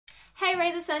Hey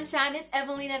rays of sunshine, it's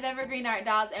Evelina of Evergreen Art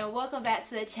Dolls and welcome back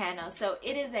to the channel. So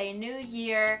it is a new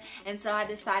year and so I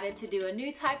decided to do a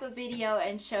new type of video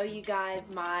and show you guys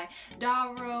my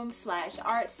doll room slash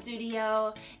art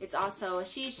studio. It's also a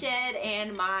she shed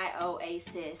and my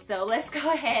oasis. So let's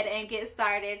go ahead and get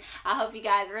started. I hope you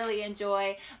guys really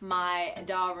enjoy my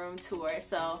doll room tour.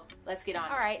 So let's get on.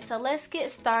 Alright, so let's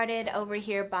get started over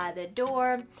here by the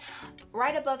door.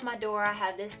 Right above my door I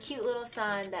have this cute little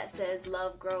sign that says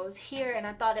love grows here, and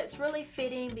I thought it's really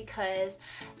fitting because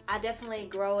I definitely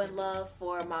grow in love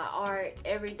for my art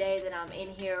every day that I'm in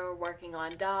here working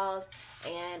on dolls,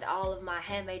 and all of my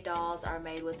handmade dolls are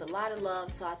made with a lot of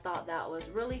love, so I thought that was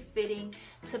really fitting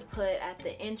to put at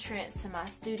the entrance to my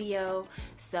studio.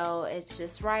 So it's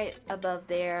just right above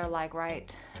there, like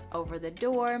right over the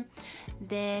door.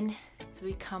 Then as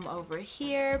we come over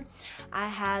here, I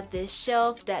have this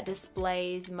shelf that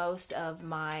displays most of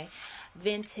my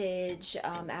vintage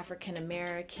African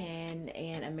American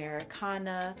and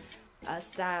Americana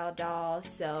style dolls.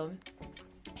 So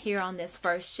here on this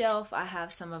first shelf I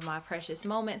have some of my Precious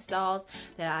Moments dolls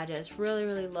that I just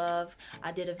really love.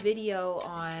 I did a video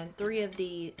on 3 of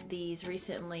these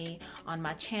recently on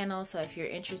my channel, so if you're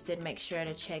interested make sure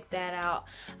to check that out.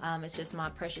 It's just my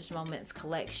Precious Moments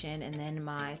collection and then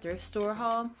my thrift store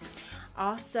haul.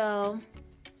 Also,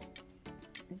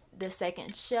 the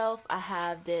second shelf I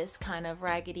have this kind of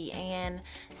Raggedy Ann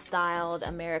styled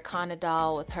Americana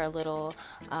doll with her little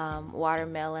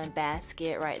watermelon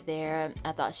basket right there.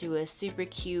 I thought she was super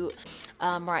cute.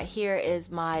 Right here is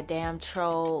my Damn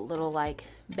Troll little like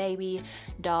baby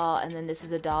doll, and then this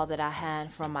is a doll that I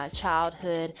had from my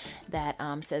childhood that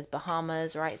says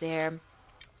Bahamas right there,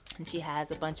 and she has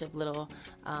a bunch of little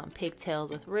pigtails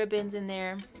with ribbons in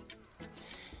there.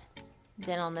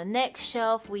 Then on the next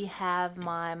shelf we have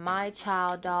my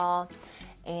Child doll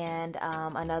and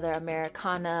another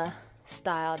Americana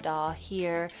style doll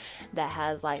here that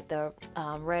has like the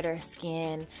redder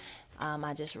skin.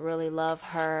 I just really love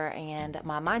her, and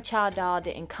my Child doll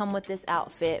didn't come with this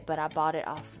outfit, but I bought it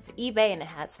off of eBay and it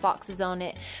has foxes on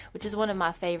it, which is one of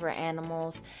my favorite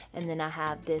animals. And then I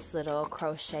have this little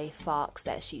crochet fox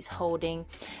that she's holding.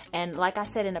 And like I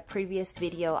said in a previous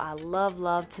video, I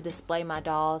love to display my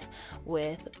dolls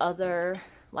with other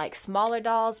like smaller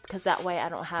dolls, because that way I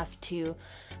don't have to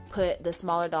put the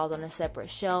smaller dolls on a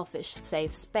separate shelf. It should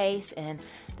save space and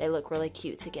they look really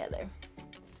cute together.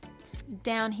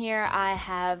 Down here I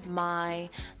have my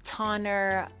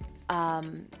Tonner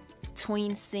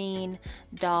tween scene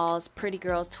dolls, Pretty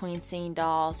Girls tween scene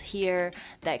dolls here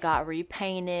that got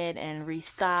repainted and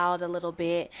restyled a little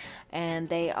bit, and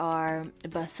they are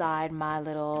beside my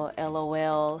little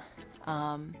LOL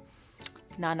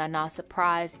Na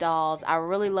surprise dolls. I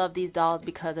really love these dolls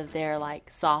because of their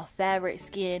like soft fabric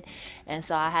skin, and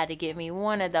so I had to get me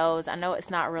one of those. I know it's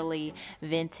not really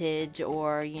vintage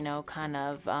or, you know, kind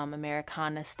of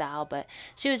Americana style, but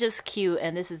she was just cute,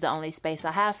 and this is the only space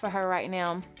I have for her right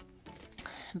now.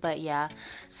 But yeah,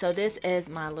 so this is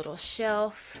my little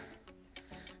shelf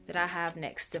that I have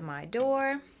next to my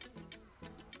door.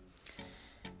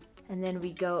 And then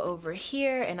we go over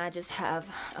here and I just have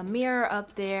a mirror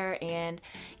up there, and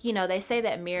you know, they say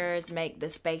that mirrors make the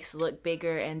space look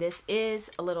bigger, and this is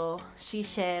a little she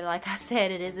shed. Like I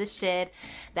said, it is a shed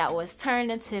that was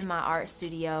turned into my art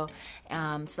studio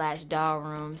slash doll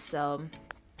room. So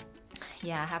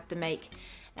yeah, I have to make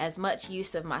as much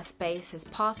use of my space as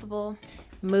possible.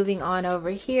 Moving on over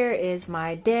here is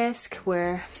my desk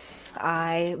where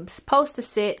I'm supposed to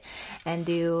sit and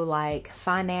do like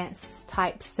finance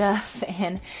type stuff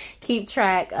and keep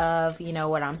track of, you know,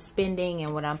 what I'm spending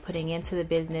and what I'm putting into the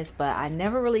business, but I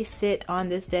never really sit on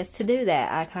this desk to do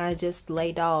that. I kind of just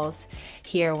lay dolls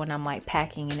here when I'm like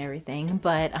packing and everything.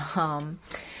 But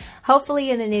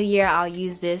hopefully in the new year I'll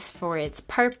use this for its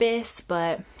purpose.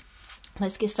 But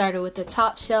let's get started with the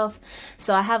top shelf.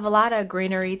 So I have a lot of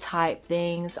greenery type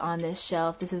things on this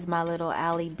shelf. This is my little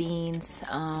Allie Beans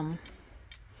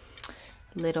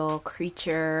little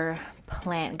creature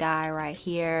plant guy right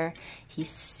here. He's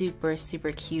super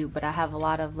cute, but I have a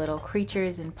lot of little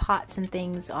creatures and pots and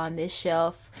things on this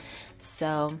shelf.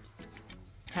 So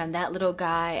I have that little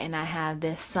guy, and I have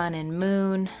this sun and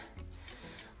moon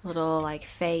little like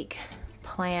fake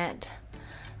plant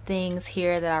things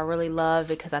here that I really love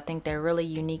because I think they're really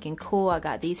unique and cool. I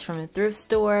got these from a thrift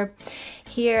store.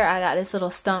 Here I got this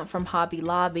little stump from Hobby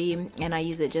Lobby, and I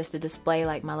use it just to display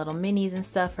like my little minis and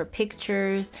stuff for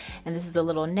pictures. And this is a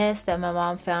little nest that my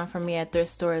mom found for me at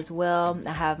thrift store as well.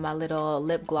 I have my little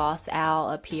lip gloss owl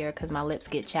up here because my lips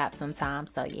get chapped sometimes,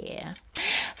 so yeah.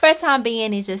 For the time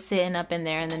being, he's just sitting up in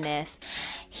there in the nest.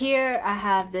 Here I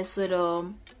have this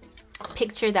little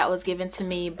picture that was given to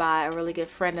me by a really good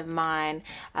friend of mine,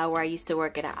 where I used to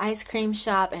work at an ice cream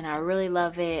shop, and I really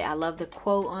love it. I love the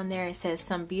quote on there. It says,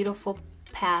 "Some beautiful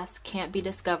paths can't be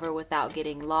discovered without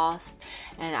getting lost,"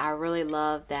 and I really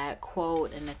love that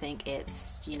quote, and I think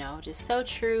it's, you know, just so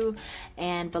true.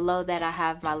 And below that I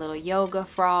have my little yoga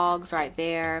frogs right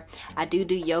there. I do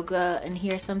yoga in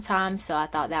here sometimes, so I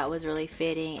thought that was really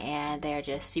fitting, and they're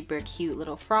just super cute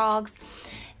little frogs.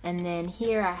 And then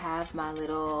here I have my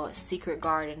little Secret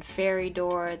Garden fairy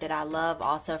door that I love,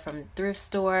 also from the thrift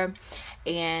store,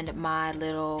 and my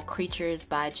little Creatures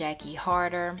by Jackie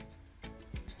Harder.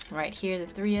 Right here, the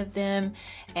 3 of them,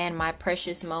 and my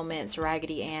Precious Moments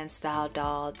Raggedy Ann style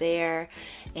doll there,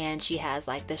 and she has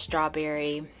like the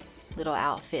strawberry little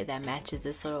outfit that matches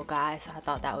this little guy, so I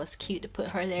thought that was cute to put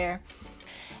her there.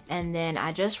 And then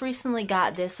I just recently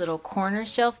got this little corner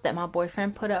shelf that my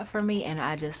boyfriend put up for me, and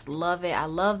I just love it. I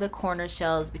love the corner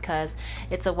shelves because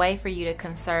it's a way for you to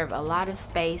conserve a lot of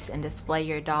space and display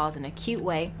your dolls in a cute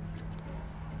way.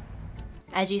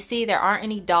 As you see, there aren't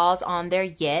any dolls on there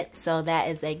yet, so that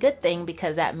is a good thing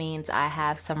because that means I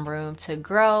have some room to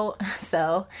grow.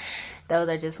 So those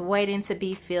are just waiting to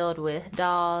be filled with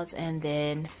dolls. And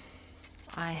then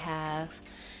I have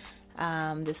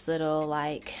this little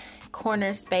like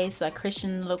corner space, a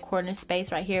Christian little corner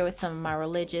space right here with some of my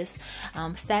religious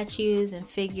statues and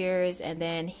figures. And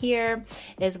then here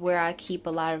is where I keep a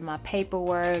lot of my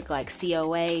paperwork, like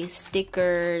COA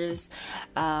stickers,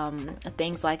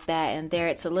 things like that. And there,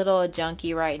 it's a little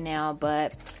junky right now,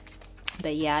 but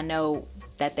yeah, I know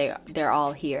that they're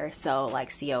all here, so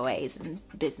like COAs and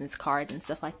business cards and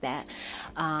stuff like that.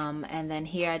 And then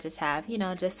here I just have, you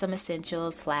know, just some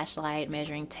essentials, flashlight,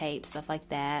 measuring tape, stuff like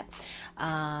that.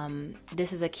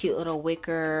 This is a cute little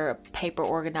wicker paper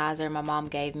organizer my mom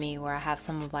gave me, where I have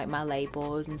some of like my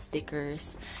labels and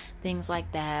stickers, things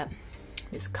like that.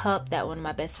 This cup that one of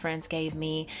my best friends gave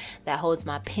me that holds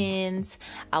my pens.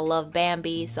 I love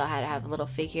Bambi, so I had to have a little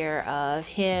figure of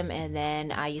him. And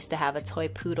then I used to have a toy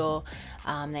poodle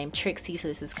named Trixie, so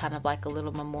this is kind of like a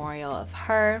little memorial of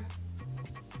her.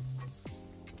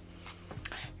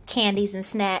 Candies and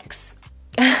snacks.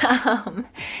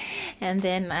 And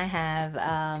then I have,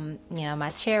 you know,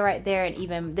 my chair right there. And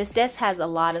even this desk has a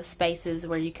lot of spaces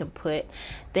where you can put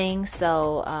things.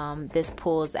 So this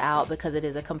pulls out because it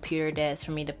is a computer desk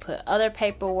for me to put other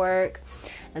paperwork.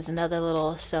 There's another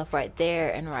little shelf right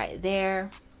there and right there.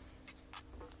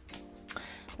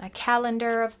 My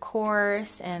calendar, of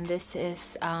course, and this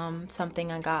is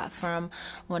something I got from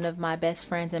one of my best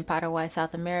friends in Paraguay,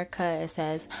 South America. It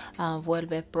says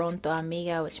 "Vuelve pronto,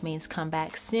 amiga," which means come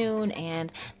back soon,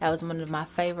 and that was one of my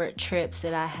favorite trips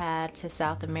that I had to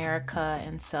South America,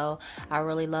 and so I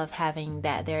really love having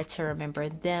that there to remember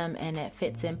them, and it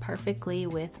fits in perfectly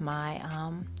with my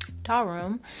doll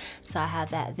room, so I have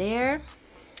that there.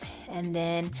 And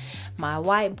then my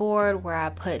whiteboard where I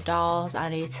put dolls I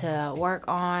need to work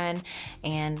on,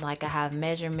 and like I have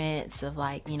measurements of,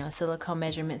 like, you know, silicone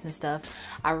measurements and stuff.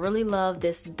 I really love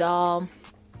this doll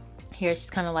here.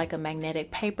 She's kind of like a magnetic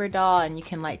paper doll, and you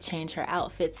can like change her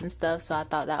outfits and stuff, so I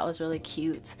thought that was really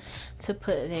cute to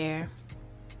put there.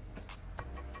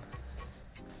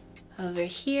 Over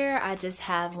here I just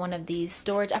have one of these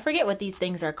storage, I forget what these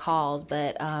things are called,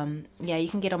 but yeah, you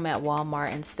can get them at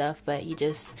Walmart and stuff, but you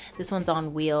just, this one's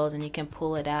on wheels and you can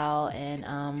pull it out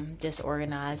and just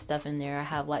organize stuff in there. I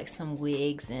have like some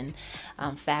wigs and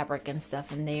fabric and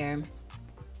stuff in there.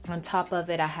 On top of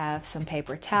it I have some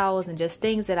paper towels and just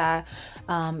things that I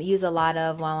use a lot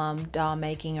of while I'm doll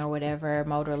making or whatever,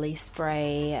 mold release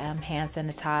spray, hand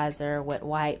sanitizer, wet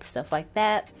wipes, stuff like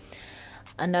that.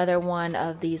 Another one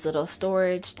of these little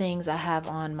storage things I have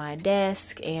on my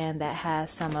desk, and that has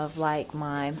some of like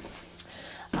my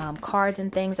cards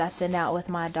and things I send out with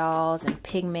my dolls, and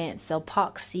pigments,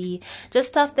 epoxy, just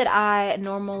stuff that I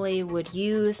normally would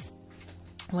use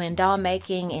when doll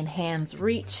making in hand's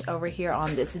reach over here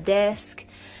on this desk.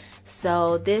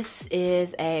 So this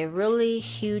is a really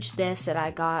huge desk that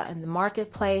I got in the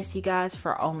marketplace, you guys,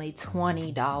 for only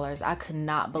 $20. I could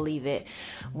not believe it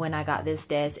when I got this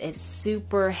desk. It's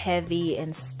super heavy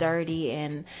and sturdy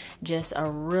and just a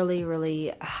really,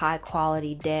 really high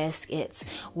quality desk. It's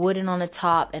wooden on the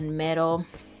top and metal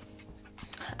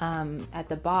at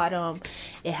the bottom.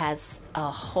 It has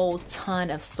a whole ton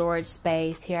of storage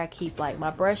space. Here I keep like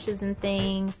my brushes and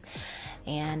things,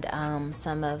 and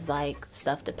some of like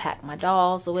stuff to pack my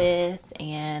dolls with,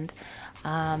 and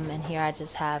here I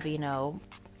just have, you know,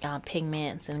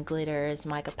 pigments and glitters,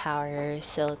 mica powders,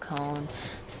 silicone,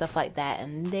 stuff like that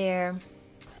in there.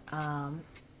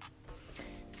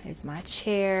 There's my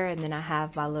chair, and then I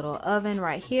have my little oven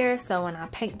right here. So when I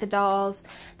paint the dolls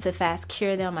to fast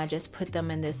cure them, I just put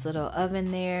them in this little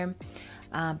oven there.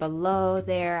 Below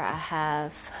there I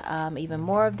have even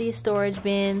more of these storage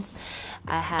bins.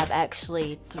 I have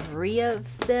actually 3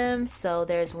 of them, so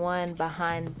there's one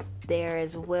behind there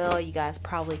as well. You guys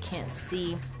probably can't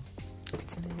see.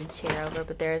 Let's move the chair over,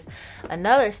 but there's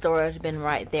another storage bin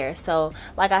right there. So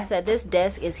like I said, this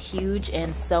desk is huge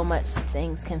and so much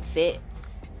things can fit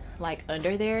like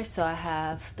under there. So I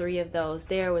have 3 of those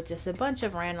there with just a bunch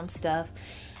of random stuff,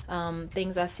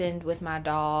 things I send with my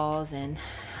dolls, and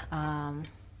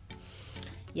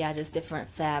yeah, just different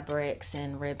fabrics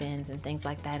and ribbons and things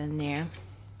like that in there.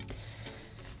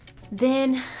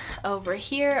 Then over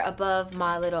here above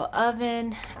my little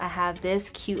oven, I have this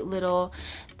cute little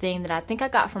thing that I think I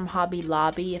got from Hobby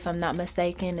Lobby, if I'm not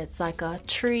mistaken. It's like a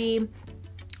tree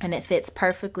and it fits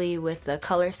perfectly with the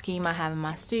color scheme I have in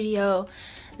my studio.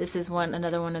 This is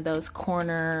another one of those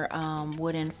corner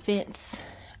wooden fence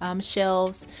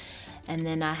shelves. And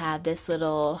then I have this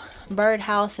little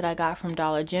birdhouse that I got from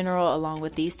Dollar General, along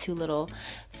with these 2 little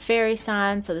fairy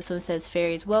signs. So this one says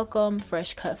fairies welcome,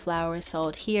 fresh cut flowers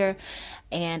sold here.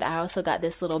 And I also got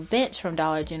this little bench from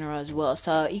Dollar General as well.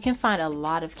 So you can find a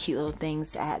lot of cute little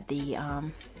things at the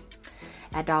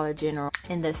at Dollar General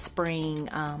in the spring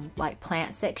like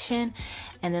plant section.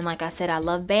 And then like I said, I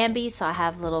love Bambi, so I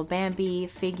have a little Bambi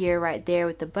figure right there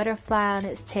with the butterfly on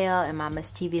its tail, and my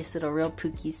mischievous little real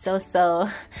Pookie So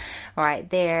right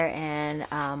there,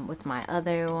 and with my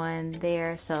other one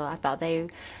there. So I thought they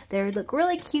look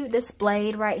really cute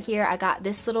displayed right here. I got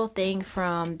this little thing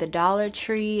from the Dollar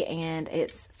Tree and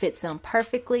it fits them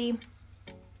perfectly.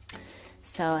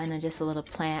 So, and then just a little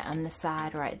plant on the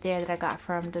side right there that I got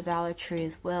from the Dollar Tree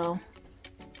as well.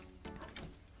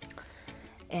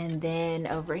 And then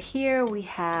over here we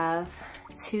have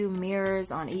 2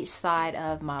 mirrors on each side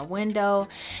of my window,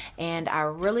 and I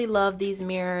really love these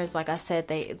mirrors. Like I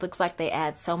said, it looks like they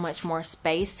add so much more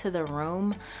space to the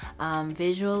room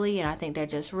visually, and I think they're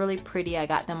just really pretty. I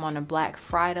got them on a Black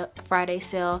Friday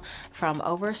sale from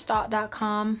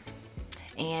overstock.com,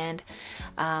 and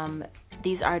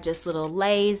these are just little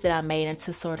lays that I made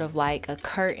into sort of like a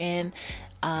curtain.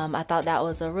 I thought that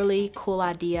was a really cool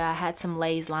idea. I had some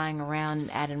lays lying around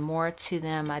and added more to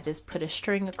them. I just put a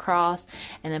string across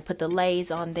and then put the lays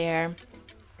on there,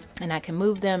 and I can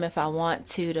move them if I want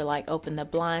to like open the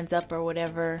blinds up or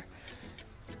whatever,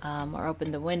 or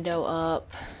open the window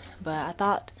up. But I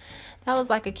thought that was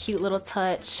like a cute little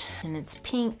touch, and it's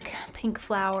pink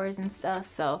flowers and stuff,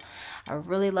 so I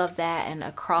really love that. And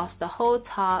across the whole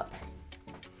top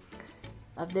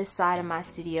of this side of my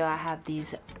studio, I have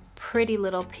these pretty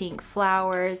little pink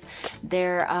flowers.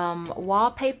 They're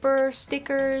wallpaper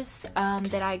stickers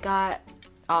that I got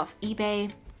off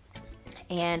eBay.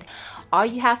 And all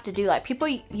you have to do, like, people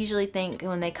usually think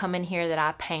when they come in here that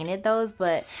I painted those,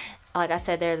 but like I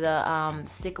said, they're the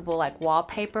stickable like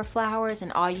wallpaper flowers,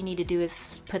 and all you need to do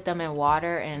is put them in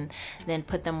water and then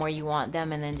put them where you want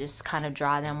them, and then just kind of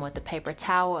dry them with a paper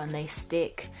towel, and they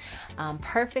stick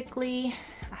perfectly.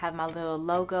 I have my little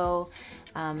logo,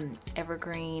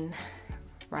 evergreen,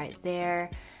 right there.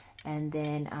 And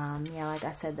then yeah, like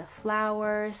I said, the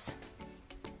flowers.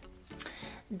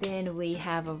 Then we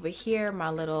have over here my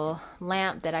little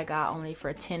lamp that I got only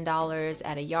for $10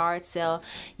 at a yard sale.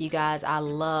 You guys, I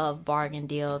love bargain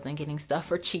deals and getting stuff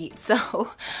for cheap. So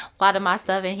a lot of my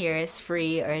stuff in here is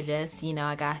free, or just, you know,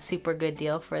 I got a super good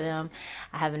deal for them.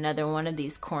 I have another one of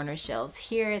these corner shelves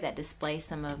here that displays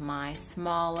some of my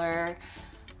smaller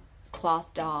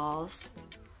cloth dolls.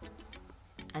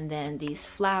 And then these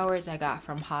flowers I got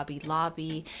from Hobby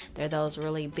Lobby. They're those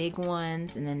really big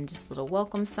ones. And then just a little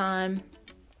welcome sign.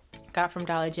 Got from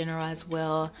Dollar General as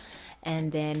well.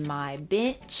 And then my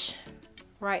bench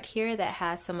right here that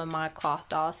has some of my cloth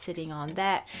dolls sitting on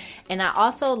that. And I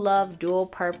also love dual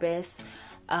purpose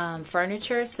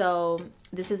furniture. So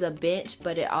this is a bench,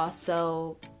 but it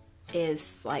also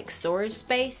is like storage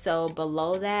space. So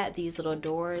below that, these little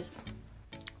doors,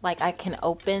 like I can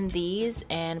open these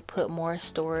and put more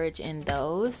storage in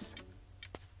those.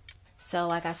 So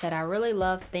like I said, I really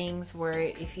love things where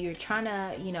if you're trying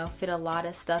to, you know, fit a lot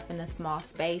of stuff in a small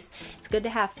space, it's good to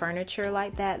have furniture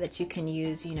like that you can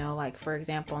use, you know, like for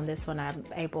example, on this one, I'm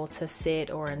able to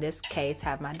sit, or in this case,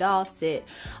 have my doll sit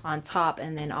on top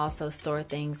and then also store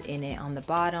things in it on the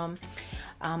bottom.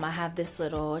 I have this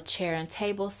little chair and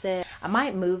table set. I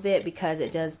might move it because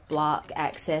it does block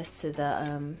access to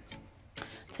the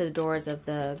doors of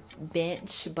the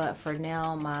bench, but for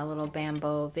now my little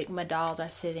bamboo Vicma dolls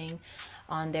are sitting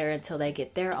on there until they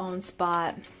get their own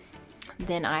spot.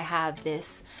 Then I have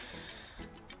this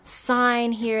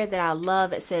sign here that I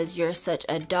love. It says, "You're such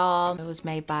a doll." It was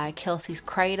made by Kelsey's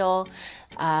Cradle,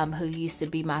 who used to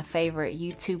be my favorite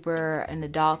YouTuber in the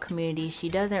doll community. She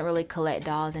doesn't really collect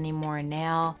dolls anymore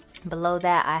now. Below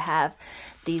that, I have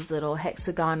these little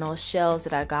hexagonal shells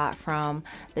that I got from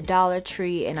the Dollar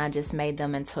Tree, and I just made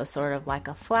them into a sort of like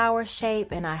a flower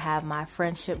shape. And I have my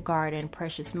Friendship Garden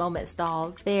Precious Moments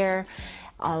dolls there,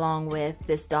 along with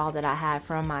this doll that I had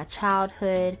from my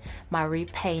childhood, my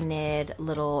repainted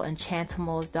little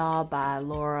Enchantimals doll by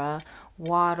Laura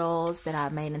Waddles that I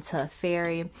made into a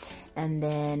fairy. And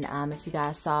then if you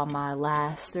guys saw my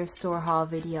last thrift store haul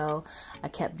video, I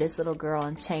kept this little girl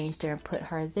and changed her and put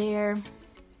her there.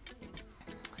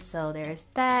 So there's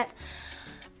that.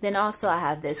 Then also I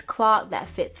have this clock that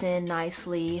fits in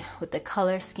nicely with the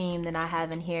color scheme that I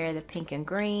have in here, the pink and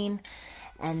green.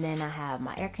 And then I have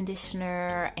my air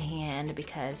conditioner, and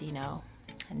because, you know,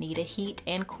 I need a heat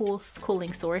and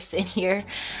cooling source in here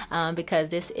because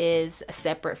this is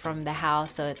separate from the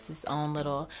house, so it's its own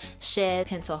little shed.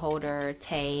 Pencil holder,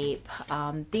 tape.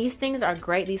 These things are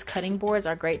great. These cutting boards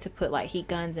are great to put like heat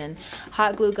guns and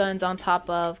hot glue guns on top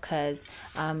of, because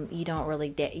you don't really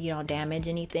damage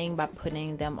anything by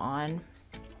putting them on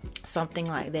something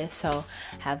like this. So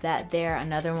have that there.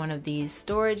 Another one of these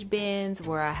storage bins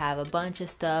where I have a bunch of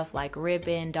stuff like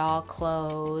ribbon, doll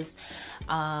clothes,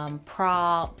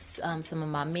 props, some of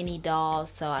my mini dolls.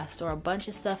 So I store a bunch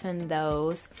of stuff in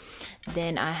those.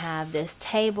 Then I have this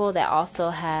table that also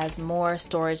has more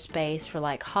storage space for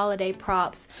like holiday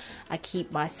props. I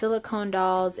keep my silicone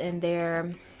dolls in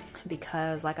there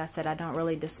because, like I said, I don't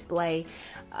really display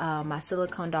my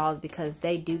silicone dolls because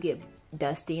they do get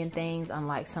dusty and things,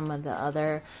 unlike some of the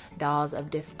other dolls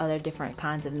of other different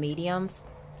kinds of mediums.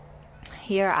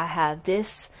 Here I have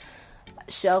this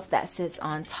shelf that sits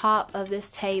on top of this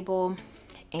table,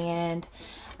 and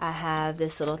I have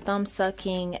this little thumb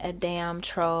sucking a damn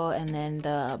troll, and then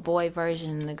the boy version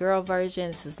and the girl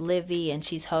version. This is Livy, and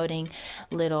she's holding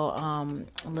little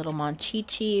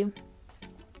Monchichi.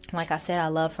 Like I said, I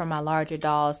love for my larger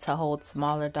dolls to hold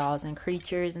smaller dolls and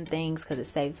creatures and things because it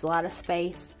saves a lot of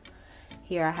space.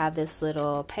 Here I have this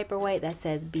little paperweight that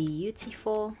says "Be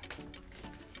Beautiful."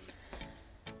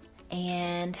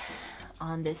 And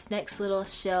on this next little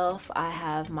shelf, I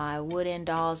have my wooden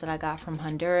dolls that I got from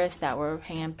Honduras that were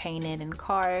hand painted and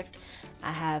carved.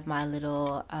 I have my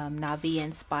little Navi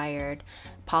inspired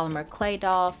polymer clay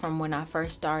doll from when I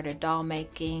first started doll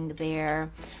making there.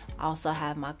 I also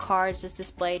have my cards just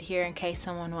displayed here in case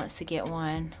someone wants to get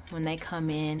one when they come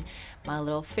in. My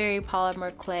little fairy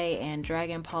polymer clay and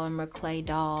dragon polymer clay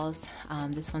dolls.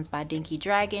 This one's by Dinky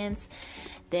Dragons.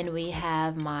 Then we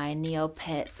have my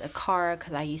Neopets Akara,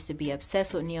 because I used to be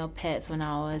obsessed with Neopets when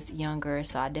I was younger,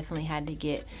 so I definitely had to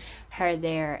get her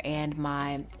there, and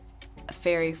my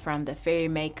fairy from the Fairy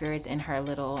Makers in her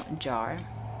little jar.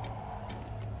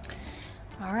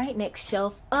 Alright, next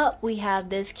shelf up, we have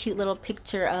this cute little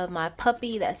picture of my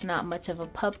puppy that's not much of a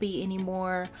puppy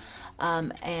anymore,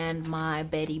 and my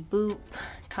Betty Boop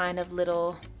kind of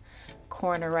little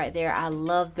corner right there. I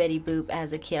love Betty Boop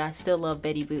as a kid. I still love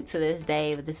Betty Boop to this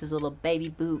day, but this is a little baby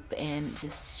Boop, and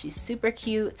just she's super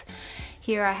cute.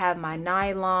 Here I have my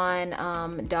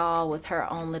nylon doll with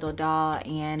her own little doll,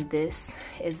 and this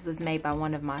was made by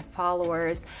one of my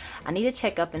followers. I need to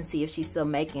check up and see if she's still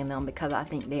making them because I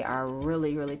think they are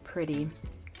really, really pretty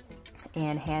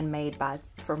and handmade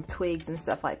from twigs and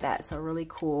stuff like that, so really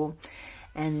cool.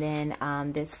 And then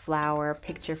this flower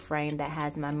picture frame that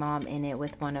has my mom in it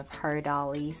with one of her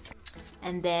dollies.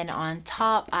 And then on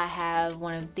top I have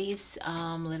one of these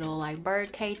little like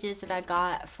bird cages that I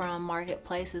got from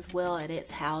Marketplace as well, and it's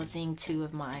housing two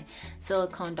of my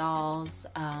silicone dolls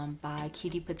by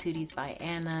Cutie Patooties by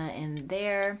Anna in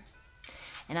there.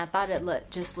 And I thought it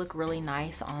just looked really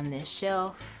nice on this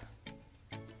shelf.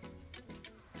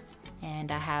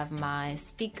 And I have my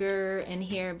speaker in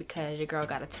here because your girl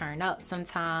gotta turn up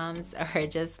sometimes, or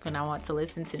just when I want to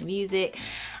listen to music,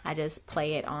 I just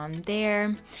play it on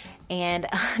there. And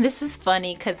this is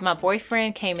funny because my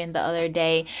boyfriend came in the other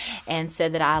day and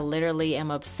said that I literally am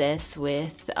obsessed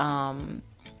with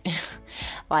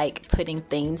like putting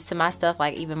themes to my stuff.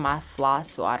 Like even my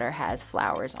floss water has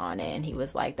flowers on it, and he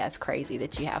was like, that's crazy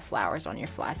that you have flowers on your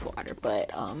floss water.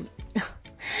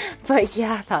 But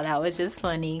yeah, I thought that was just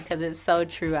funny because it's so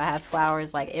true. I have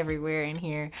flowers like everywhere in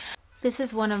here. This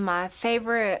is one of my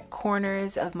favorite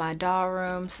corners of my doll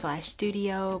room /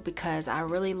 studio because I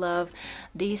really love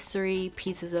these three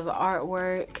pieces of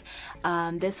artwork.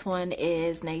 This one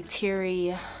is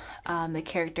Neytiri, the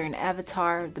character in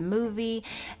Avatar, the movie,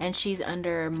 and she's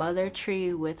under Mother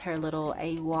Tree with her little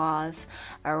Awaz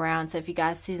around. So if you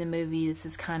guys see the movie, this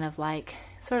is kind of like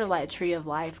sort of like tree of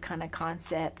life kind of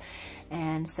concept.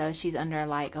 And so she's under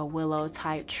like a willow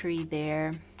type tree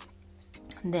there.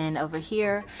 Then over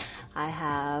here I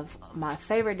have my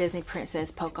favorite Disney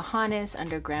princess, Pocahontas,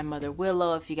 under Grandmother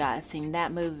Willow, if you guys seen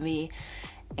that movie.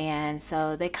 And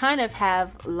so they kind of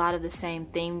have a lot of the same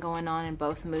theme going on in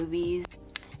both movies.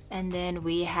 And then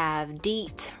we have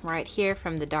Deet right here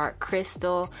from the Dark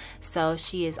Crystal. So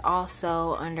she is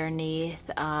also underneath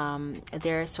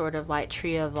their sort of like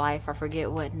tree of life. I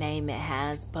forget what name it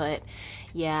has, but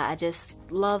yeah, I just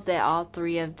love that all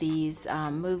three of these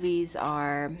movies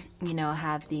are, you know,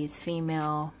 have these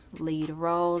female lead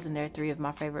roles, and they're three of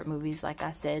my favorite movies, like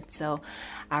I said. So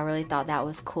I really thought that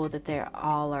was cool that they're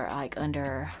all are like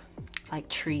under like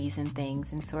trees and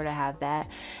things, and sort of have that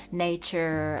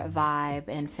nature vibe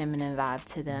and feminine vibe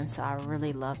to them. So I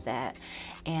really love that.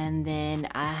 And then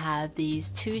I have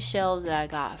these two shelves that I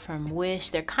got from Wish.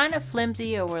 They're kind of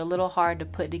flimsy or were a little hard to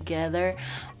put together,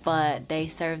 but they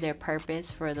serve their purpose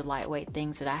for the lightweight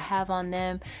things that I have on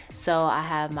them. So I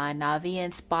have my Na'vi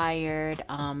inspired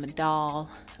doll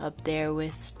up there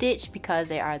with Stitch, because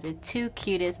they are the two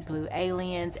cutest blue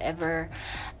aliens ever.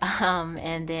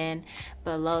 And then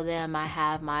below them I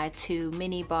have my two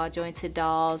mini ball jointed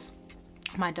dolls.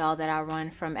 My doll that I run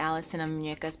from Alice and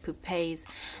Muñecas Poupées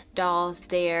dolls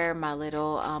there, my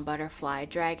little butterfly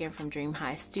dragon from Dream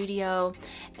High Studio,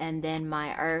 and then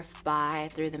my Earth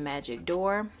by Through the Magic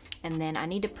Door. And then I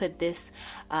need to put this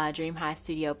Dream High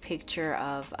Studio picture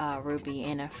of Ruby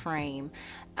in a frame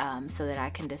so that I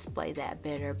can display that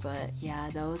better. But yeah,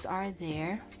 those are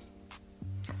there.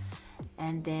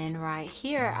 And then right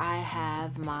here I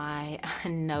have my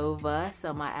Nova,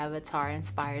 so my Avatar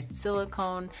inspired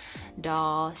silicone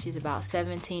doll. She's about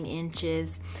 17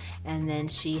 inches. And then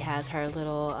she has her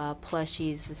little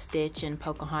plushies, Stitch and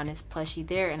Pocahontas plushie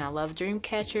there. And I love dream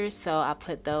catchers, so I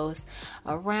put those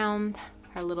around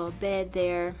her little bed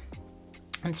there.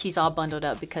 And she's all bundled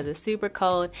up because it's super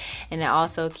cold, and it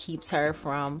also keeps her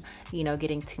from, you know,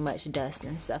 getting too much dust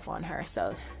and stuff on her.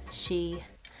 So she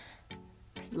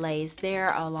lays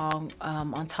there along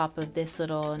on top of this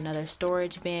little another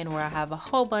storage bin where I have a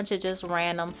whole bunch of just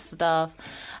random stuff,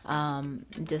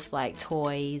 just like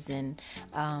toys and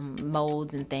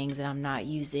molds and things that I'm not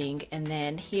using. And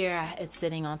then here it's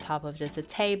sitting on top of just a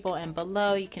table, and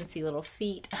below you can see little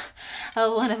feet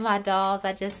of one of my dolls.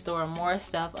 I just store more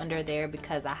stuff under there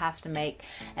because I have to make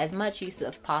as much use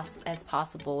of as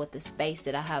possible with the space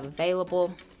that I have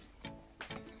available.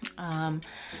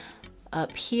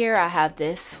 Up here I have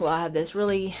this, well, I have this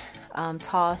really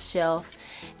tall shelf,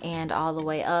 and all the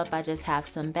way up I just have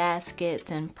some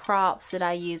baskets and props that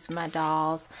I use with my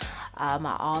dolls. I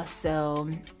also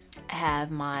have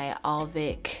my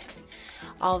Alvic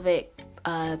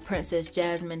Princess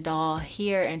Jasmine doll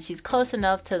here, and she's close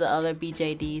enough to the other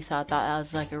BJD, so I thought that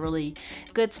was like a really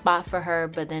good spot for her.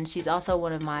 But then she's also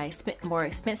one of my more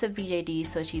expensive BJDs,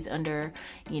 so she's under,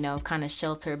 you know, kind of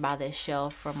sheltered by this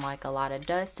shelf from like a lot of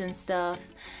dust and stuff.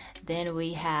 Then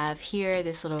we have here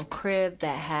this little crib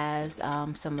that has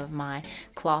some of my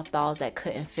cloth dolls that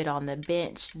couldn't fit on the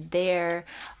bench there,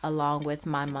 along with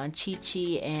my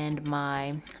Monchichi and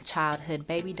my childhood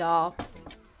baby doll.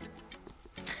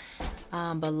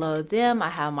 Below them I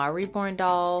have my reborn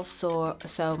dolls,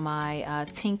 so my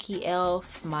Tinky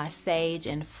Elf, my Sage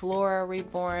and Flora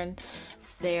reborns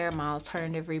there, my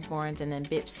alternative reborns, and then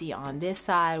Bipsy on this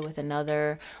side with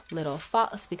another little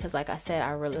fox, because like I said,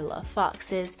 I really love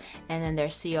foxes. And then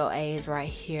there's COAs right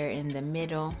here in the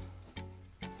middle.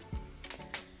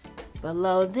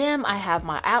 Below them I have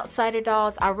my outsider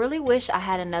dolls. I really wish I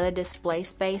had another display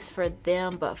space for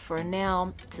them, but for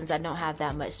now, since I don't have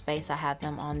that much space, I have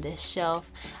them on this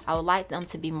shelf. I would like them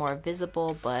to be more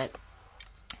visible, but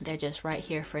they're just right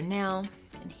here for now.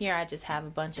 And here I just have a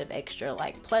bunch of extra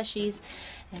like plushies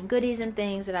and goodies and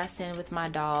things that I send with my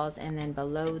dolls. And then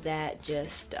below that,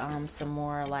 just some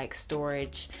more like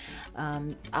storage.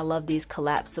 I love these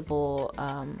collapsible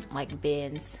like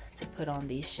bins to put on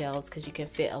these shelves because you can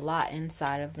fit a lot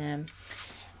inside of them.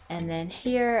 And then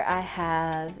here I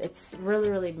have, it's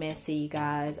really messy, you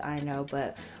guys, I know,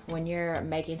 but when you're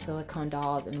making silicone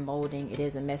dolls and molding, it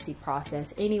is a messy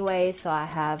process anyway. So I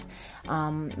have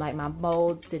like my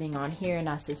molds sitting on here, and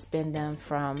I suspend them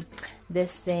from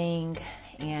this thing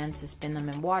and suspend them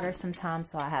in water sometimes.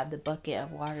 So I have the bucket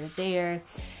of water there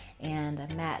and a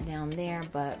mat down there.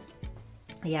 But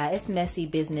yeah, it's messy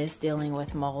business dealing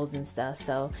with molds and stuff.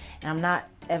 So, and I'm not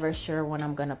ever sure when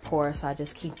I'm gonna pour, so I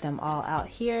just keep them all out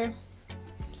here.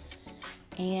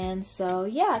 And so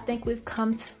yeah, I think we've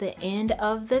come to the end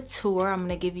of the tour. I'm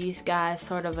gonna give you guys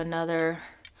sort of another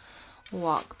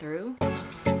walkthrough.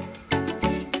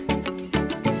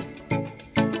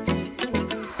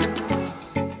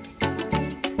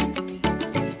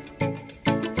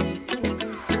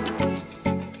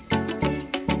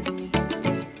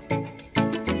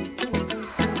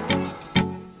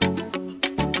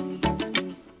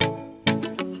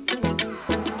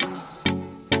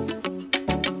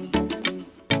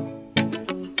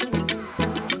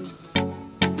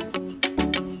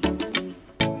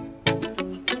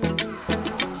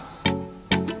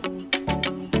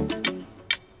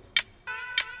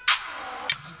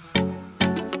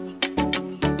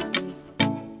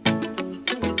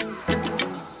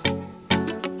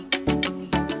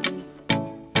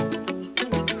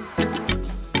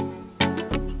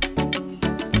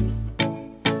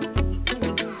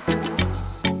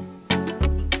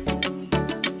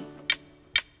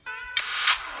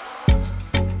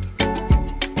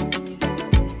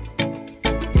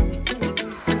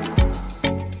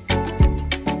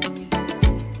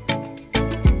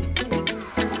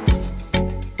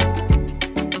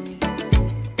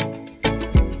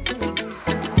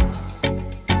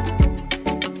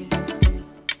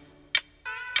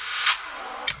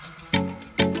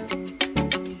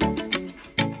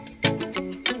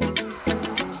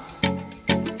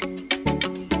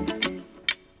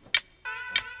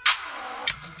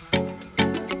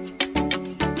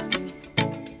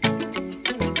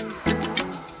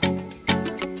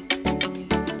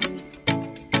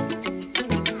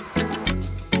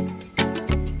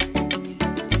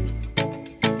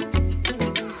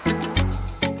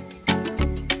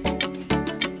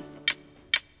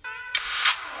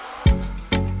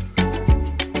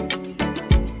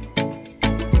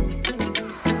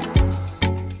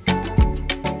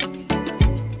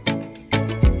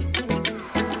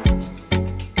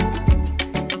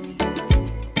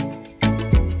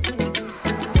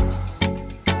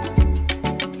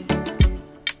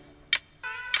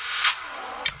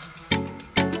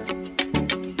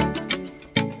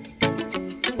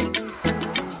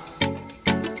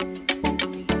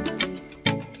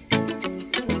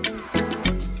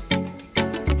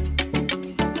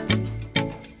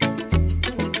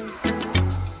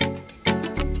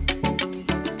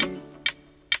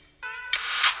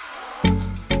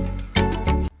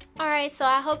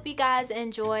 I hope you guys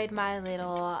enjoyed my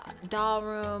little doll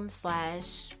room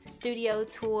slash studio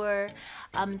tour.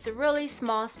 It's a really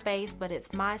small space, but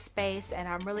it's my space, and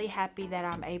I'm really happy that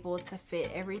I'm able to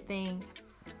fit everything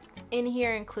in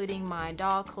here, including my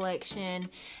doll collection,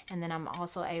 and then I'm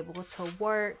also able to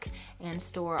work and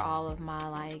store all of my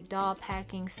like doll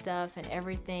packing stuff and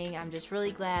everything. I'm just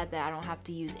really glad that I don't have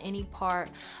to use any part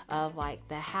of like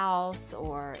the house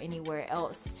or anywhere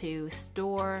else to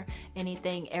store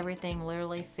anything. Everything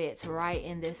literally fits right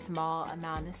in this small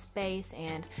amount of space,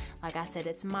 and like I said,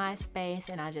 it's my space,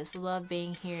 and I just love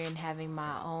being here and having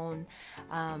my own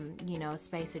you know,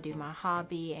 space to do my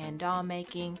hobby and doll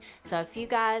making. So if you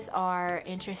guys are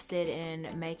interested in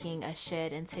making a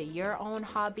shed into your own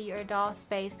hobby or doll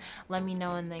space, let me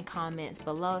know in the comments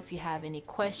below. If you have any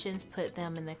questions, put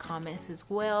them in the comments as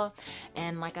well.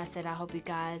 And like I said, I hope you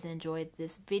guys enjoyed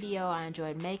this video. I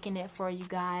enjoyed making it for you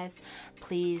guys.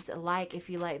 Please like if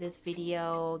you like this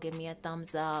video, give me a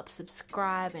thumbs up,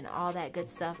 subscribe, and all that good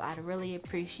stuff. I'd really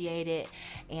appreciate it.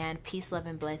 And peace, love,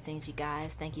 and blessings, you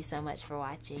guys. Thank you so much for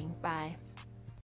watching. Bye.